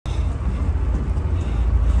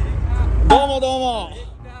もどうも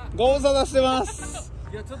ご無沙汰してます。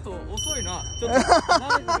いやちょっと遅いな。ちょっ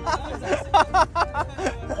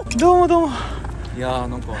とどうもどうも。いやー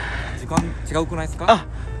なんか時間違うくないですか？あ、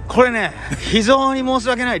これね非常に申し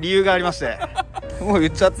訳ない理由がありまして、もう言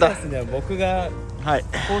っちゃった。そうですね、僕が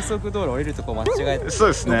高速道路降りるとこ間違えて。そう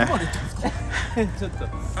ですね。ちょっと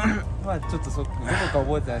まあちょっとどこか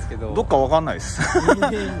覚えてないですけど、どっかわかんないです。2、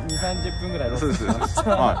30分ぐらいロスしました。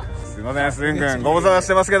はい。すいません、すんくんご無沙汰し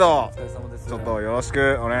てますけど、お疲れ様です。ちょっとよろし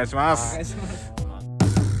くお願いします。お願いします。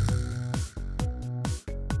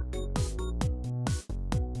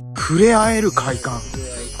触れ合える快感。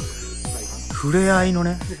触れ合いの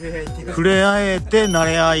ね。触れ合えて慣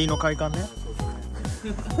れ合いの快感ね。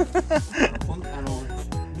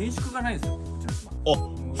民宿がないんですよ。あ、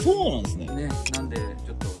そうなんですね。ね、なんでち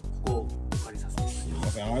ょっとここをお借りさせていた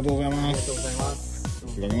だきます。ありがとうございます。ありがとうございます。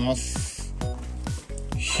いただきます。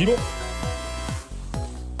広っ。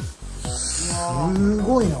す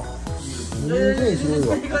ごいな。すげえ広い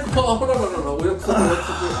わ。ほらお約束。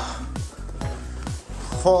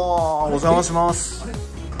はあ、お邪魔します。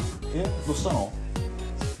え、どうしたの？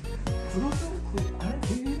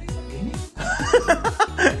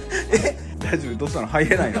え、大丈夫？どうしたの？入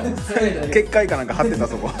れないの？結界かなんか貼ってた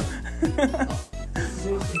そこ。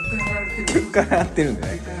結界貼ってるんで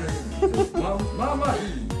ね。まあいい。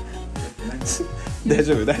大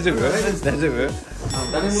丈夫？大丈夫？大丈夫？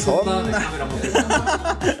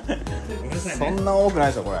そんな多くない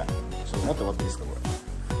でしょこれ。ちょっと持ってもらっていいですかこれ。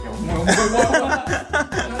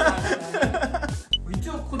一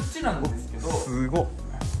応こっちなんですけど。すごっ。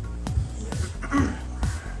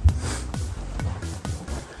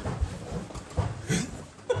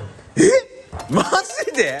マ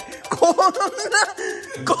ジでこんな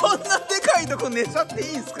でかいとこ寝ちゃってい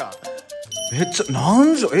いんすか？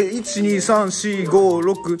何畳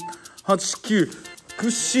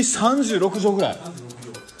1234567891036畳ぐらい。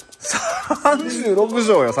36畳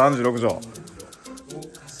よ。36畳。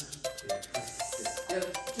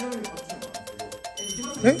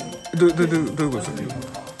え、どういうことですか？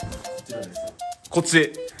こっ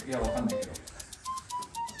ち。いやわかんないけど。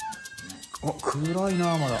あ、暗い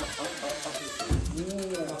なまだ。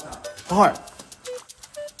はい。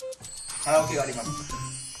カラオケがありま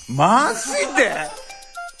す。マジで？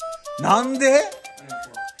なんで？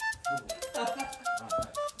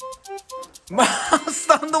まあス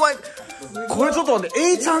タンドマイク。これちょっと待って、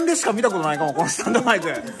A ちゃんでしか見たことないかもこのスタンドマイク。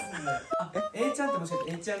A ちゃんってもしかし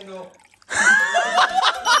て A ちゃんの。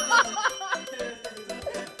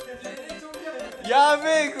や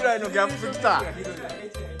べえくらいのギャップきた。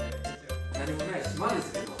何もない島で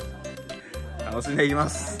すけど。楽しんでいきま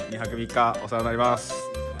す。2泊3日お世話になります。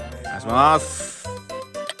お願いします。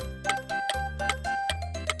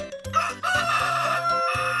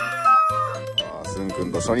すんく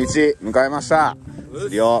んと初日迎えました。釣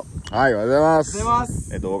りを。はい、おはようございま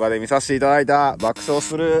す。動画で見させていただいた爆笑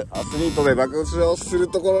するアスリートで爆笑する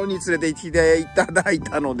ところに連れて行っていただい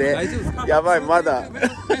たので、やばい、まだ2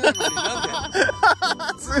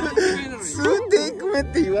テイク目っ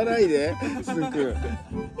て言わないで、すんくん。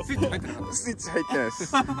スイッチ入ってなかった。スイッチ入ってないで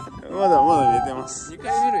す。まだ寝てます。2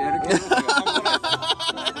回目のやる気の量が半端な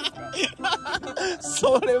い。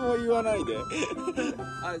それも言わないで。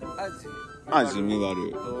アジミガ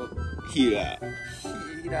ルヒーラ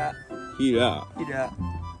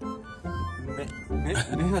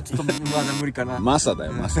目はちょっとまだ無理かな。マサだ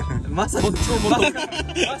よ、マサ。マサもっと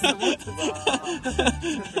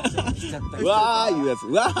わーいうやつ、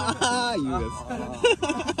わーいうや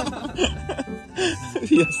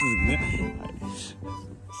つ。いやすぐね。はい。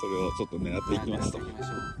それをちょっと狙っていきますと。い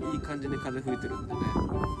い感じに風吹いてるんでね。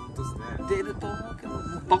出ると思うけど、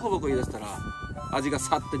バコバコ言い出したら味が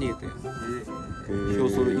さっと逃げて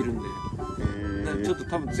表層いるんで、ちょっと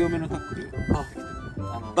多分強めのタックル。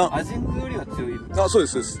アジングよりは強い。あ、そうで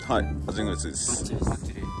す、そうです。はい。アジングより強いです。バッ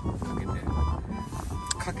チリ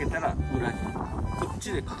かけたら裏にこっ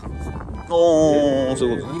ちでかかるんですよ。おお、そう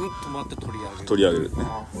いうことね。ぐるっと回って取り上げるね。わ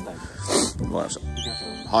かりまし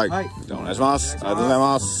た。はい。じゃあお願いします。ありがとうござい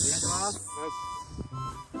ます。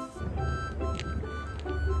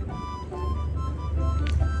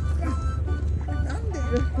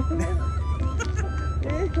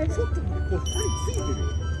ちょっとこう針ついてるよ。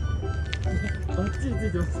バッチリつ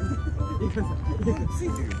いてます。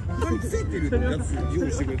針ついてるやつ用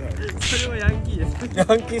意してくれたら。それはヤンキーです。ヤン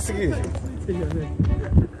キーすぎるでしょ。ついてますよね。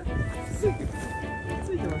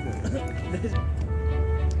大丈夫。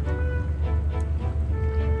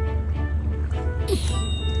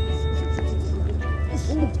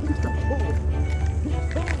来た。こ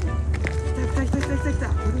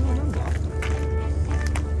れはなんだ？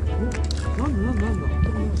なん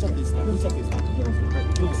だ。ちゃっていいですか？見ちゃっていいですか？いきます。はい、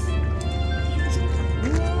いき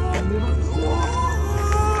ます。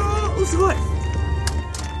おお、すごい。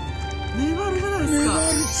メバルじゃないですか。メバル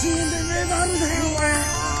チームでメバルだよ。お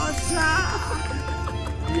っしゃ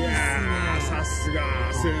ー。いやー、さすが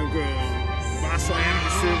スン君。場所選び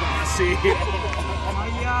素晴らしいよ。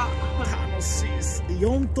楽しいっす。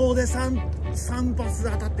4投で3発で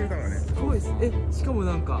当たってるからね。すごいです。しかも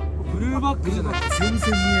なんかブルーバックじゃない。全然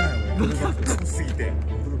見えない俺。ブルーバック高すぎて。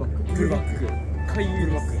ブルーバック。ブルーバック。海遊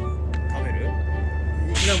バック。食べる？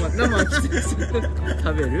生来て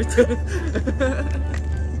食べる？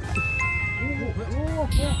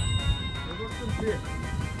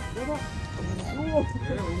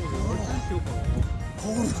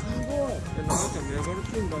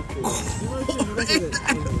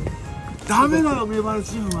ダメだよ、メバル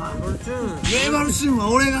チューンは。メバルチューンは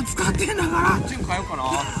俺が使ってんだから。チューン変えようかな。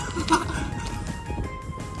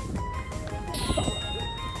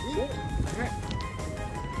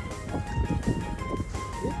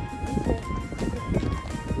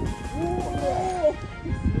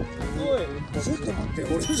ちょっと待って、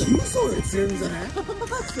俺キムソウより強いんじゃね？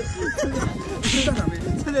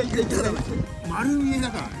丸見えだ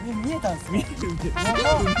からね。見えたんす。見えてる。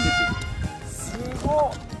す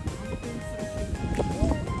ごい。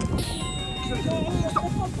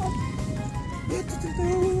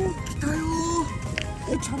来たよ。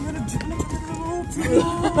チャンネル自分のチャンネルだ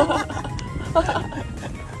ろ。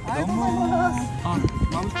どうも。あ、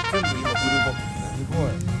全部今ブルーバック。すごい。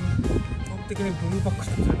基本的にブルーバック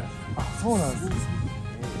してるじゃない。あ、そうなんです。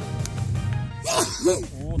お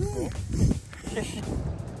ーっと。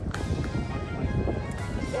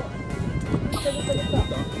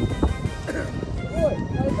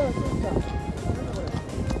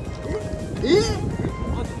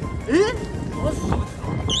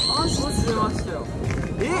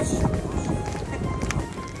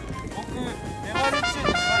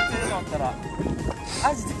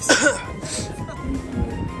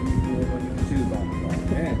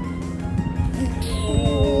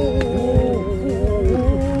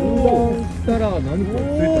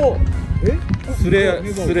スレ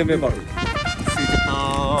メバル。ついて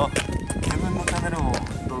た。自分のチャンネルを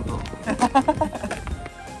どうぞ。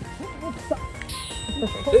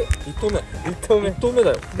1投目だ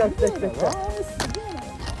よ。来た。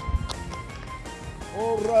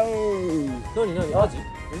オーライ。何アジ？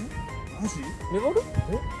メバル？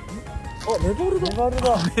あ、メバル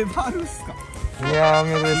だ。メバルっすか。いやー、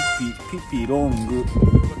メバルです。ピッピロング。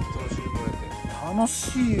楽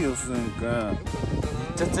しいよ、スン君。めっ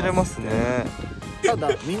ちゃ釣れますね。ただ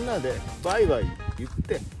みんなでバイバイ言っ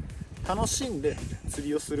て楽しんで釣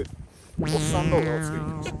りをするおっさん動画を作り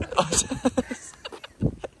ました。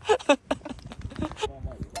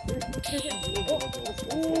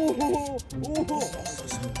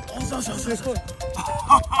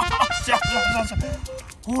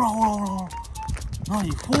ほら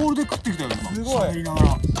何フォールで食ってきたよ今。すごい。喋りながら。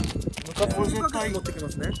これ絶対持ってき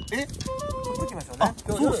ますね。取ってきましょうね。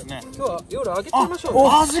そうですね。今日は夜揚げちゃいましょう。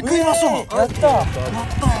味食いましょう。やった。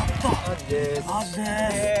マジです。マ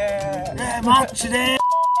ッチでーす。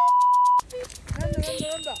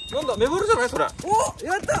なんだメバルじゃないそれ。お、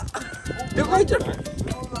やった。でかいんじゃない。や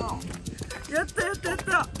った。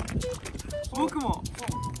僕も。つ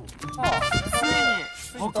いに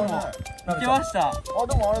僕も行きました。あ、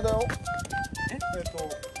でもあれだよ。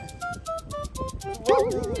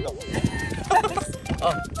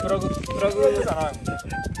あ、プラグじゃないもんね。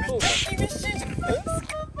そうか。厳しいじゃん。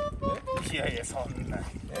いやそんな。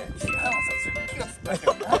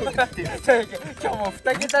今日も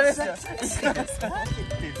2桁ですよ。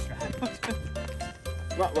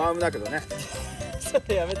ワームだけどね。そ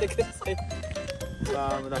れやめてください。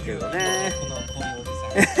ワームだけどね。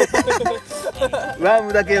ワー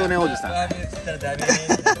ムだけよねおじさん。ワ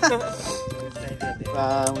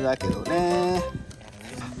ームだけどね。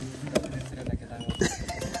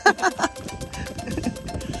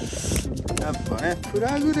やっぱね、プ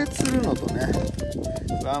ラグで釣るのとね、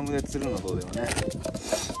ワームで釣るのとではね、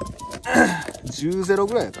10-0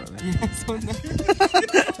ぐらいやからね。いや、そんな。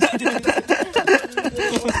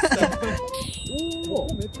おお、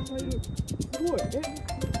めっちゃ入る。すごい。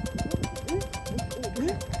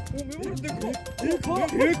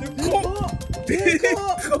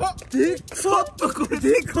でかっこれ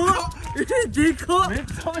でかっ。でかっ。めち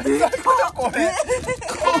ゃめちゃでかっこれ。で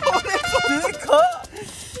かっ。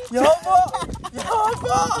やば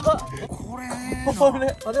これ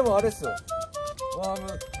あ、でもあれっすよ。ワーム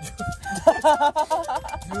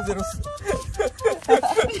10-0っす。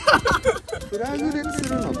フラグで釣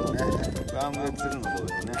るのとね、フラグで釣るのと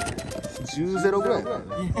でね、10-0ぐらいだよね。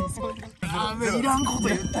いらんこと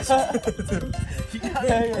言ったし。いや、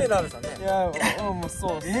もう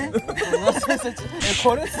そうっす。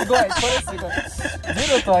これすごい、これすごい。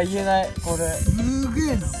ゼロとは言えない、これ。す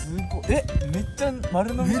げえな。すごい。めっちゃ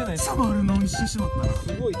丸飲みじゃないですか。めっちゃ丸飲みしてしまったな。す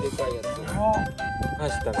ごいでかいやつ。マ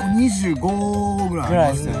ジだね。25ぐらいぐら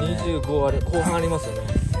いですね。ね。25あれ、後半ありますよね。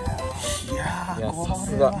いやいや、ー、さ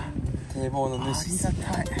すが。堤防の主。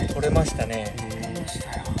取れましたね。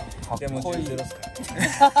でも10-0っすか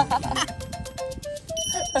ら。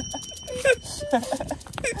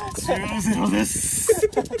10-0です。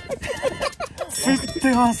釣っ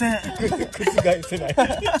てません。覆せない。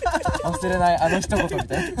忘れない、あの一言みた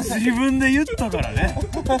いな。自分で言ったからね。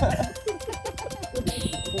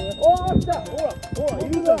おー、来た。ほら、い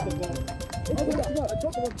るじゃん、ここ。ちょっと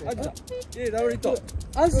待って。ダブルヒット。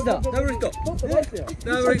アジだ。ダブルヒット。ちょっと待ってよ。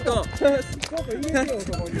ダブルヒット。ちょっと入れてよ、そ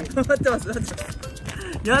こに。待ってます。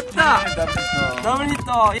やったー。ダブルヒッ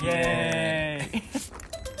ト。イエーイ。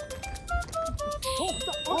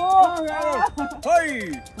はい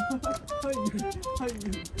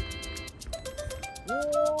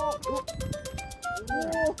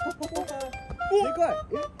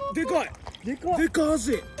でかいでかでかア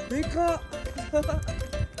ジでか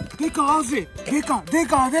でかアジ。でか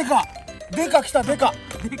来た。でか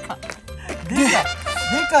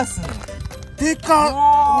っすね。でか。ほ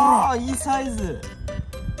ら、いいサイズ。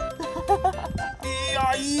い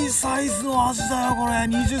や、いいサイズのアジだよ、これ。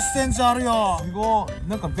20センチあるよ。すごい。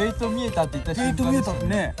なんかベイト見えたって言った瞬間。ベイト見えたって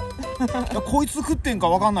ね。いや、こいつ食ってんか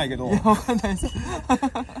わかんないけど。いや、わかんないです。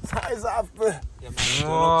サイズアップ。う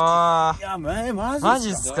わいや、ママジ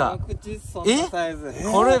っすか。ジっすか。そんなサイズ。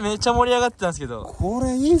これめっちゃ盛り上がってたんですけど。こ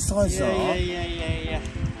れいいサイズだな。いや。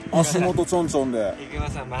足元ちょんちょんで。池間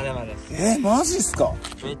さん、まだまだです。マジっすか。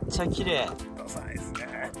めっちゃ綺麗。サイズ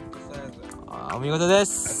ね。お見事で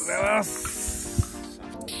す。ありがとうございます。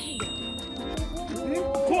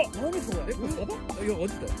何それ？サバ？いや、ア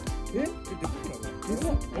ジだよ。でかくない？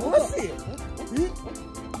マジ？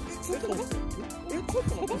ちょっと待って。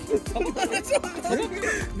サバだ。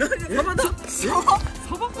サバだ。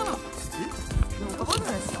サバかな？サバじゃ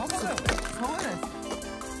ないです。サバだよ。サバじゃないです。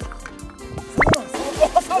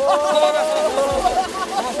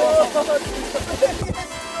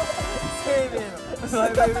生命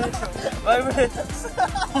のバイブレーション。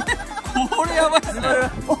これやばいっすね。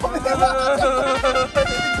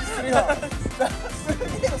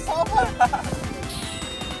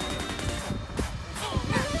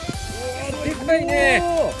でかいね。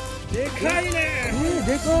でかいね。で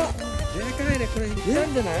かいね。これいった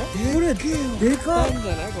んじゃない？これでかいったんじ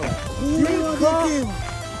ゃないこれ？これはでけえわ。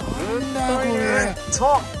なんだよこれ。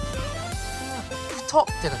太っ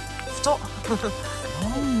てか太。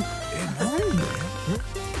なんで？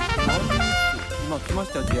今来まし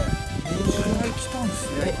たよ。これ来たんです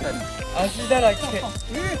ね。足だらけ。い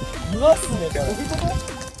ますねこれ。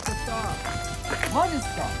マジっす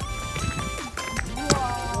か。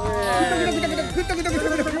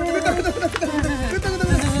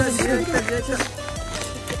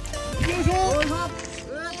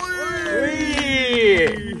い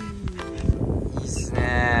いっすね。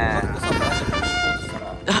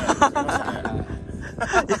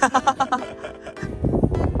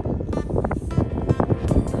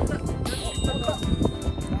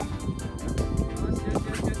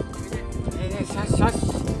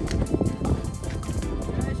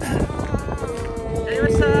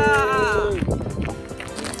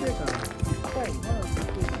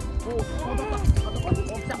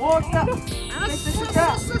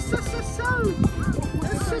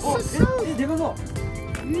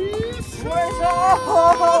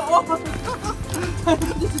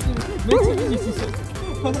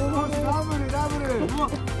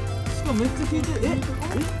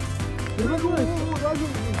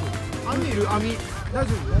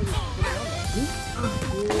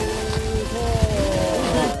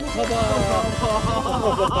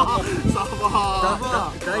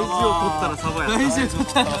大事を取ったらサバや。大事を取っ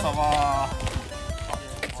たらサバ。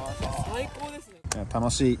最高ですね。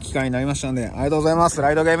楽しい機会になりましたので、ありがとうございます。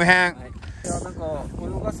ライドゲーム編。いや、なんか泳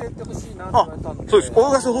がせてほしいなって言われたんで。そうです。泳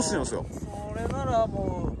がせてほしいんですよ。それなら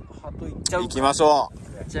もうハト行っちゃう。行きましょ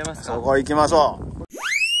う。やっちゃいますか。そこ行きましょう。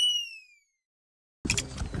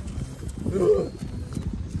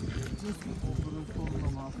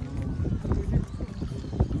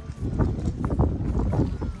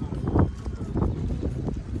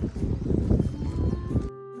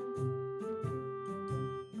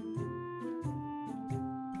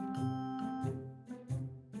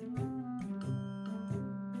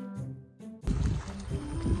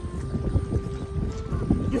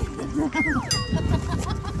本当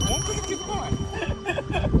に気づかない。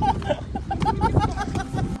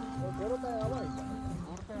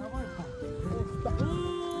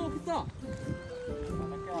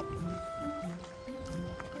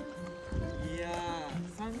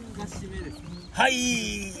はい。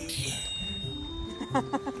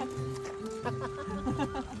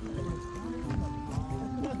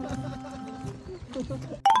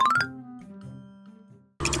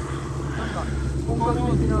本格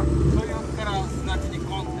的なそういうから砂地に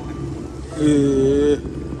コンって入る。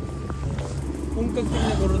本格的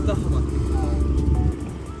なゴルタ浜っていう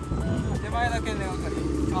手前だけね、分かり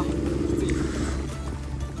あ、きつい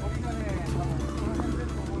鳥がね、この辺出る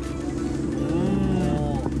と思うんですよ。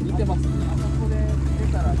似てますね。あそこで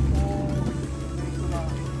出たらこ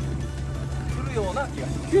う来るような気がし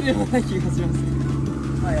ます。来るような気がします。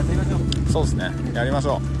まあやってみましょう。そうですね、やりまし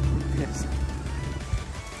ょう。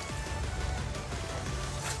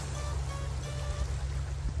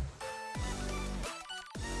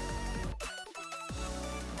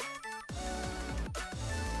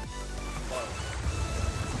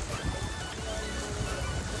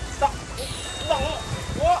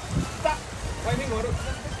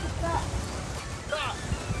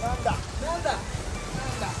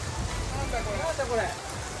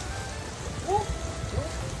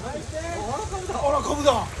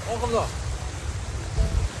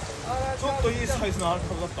ちょっといいサイズのアル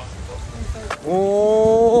カブだった。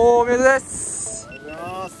おー、おめでとうございます。ありがとうござい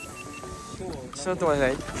ます。ちょっと待っ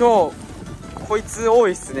てください。今日こいつ多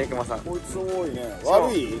いっすね、熊さん。こいつ多いね。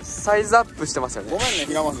悪い？サイズアップしてますよね。ごめんね、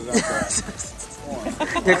平松じゃなく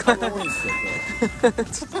て。いや、こんな多いんですよ。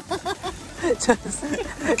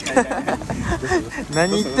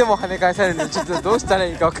何言っても跳ね返されるんで、ちょっとどうしたら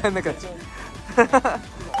いいか分かんなかった。アル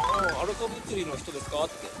カブ釣りの人ですかっ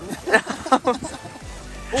て。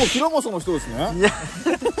お、平松の人ですね。いや、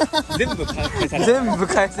全部返される。全部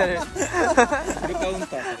返される。フルカウン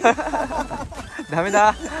ター。ダメ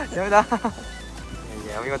だ、ダメだ。い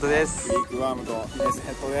や、お見事です。クリークワームとイネス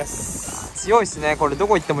ヘッドです。強いっすね。これど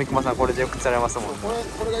こ行っても熊さん、これでよく釣れますもんね。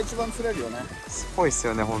これが一番釣れるよね。すごいっす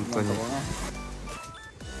よね、本当に。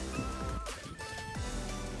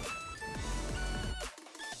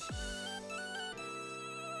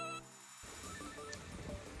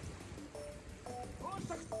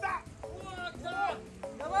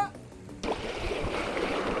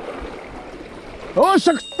おっし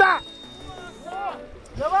ゃ、食った。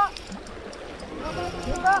やば。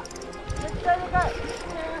でか。絶対でかい。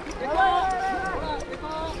やばい。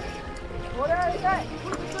これはでかい。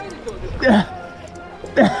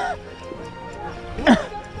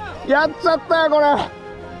やっちゃったよ、これ。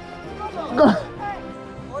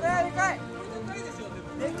これはでかい。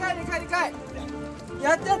でかいでかいでかい。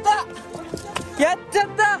やっちゃった。やっちゃっ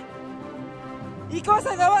た。生駒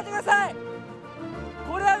さん頑張ってください。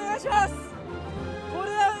これはお願いします。こ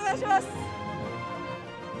れはお願いします。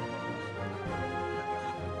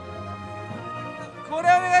これ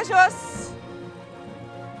はお願いします。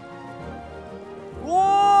お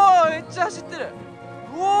お、めっちゃ走ってる。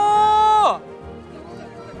おお、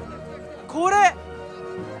これ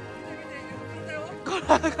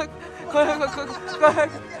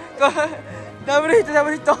ダブルヒット、ダブ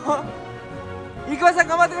ルヒット。生駒さん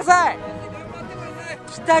頑張ってください。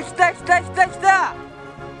きたきたきたきたきた。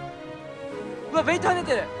うわ、ベイト跳ね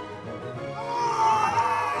てる。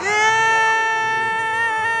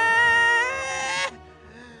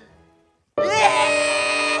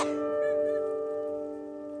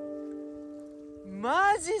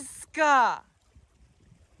マジっすか。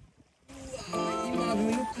今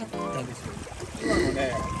の良かったでしょ。今の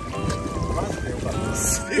ね、マジで良かったで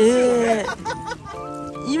す。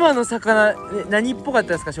今の魚、何っぽかっ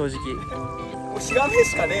たですか、正直。もうしがめ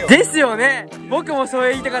しかねえよ。ですよね。僕もそう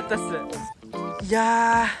言いたかったっす。い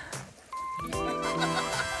や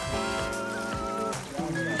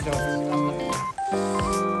ー。